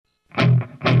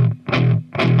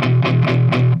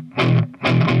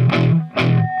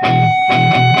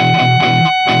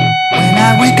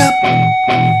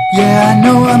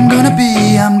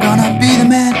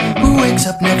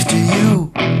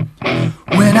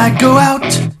night go out.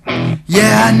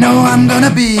 Yeah, I know I'm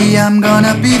gonna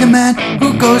be the man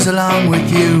who goes along with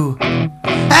you.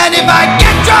 And if I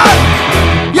get drunk,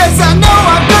 yes, I know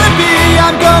I'm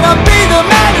gonna be the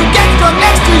man who gets drunk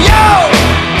next to you.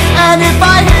 And if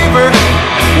I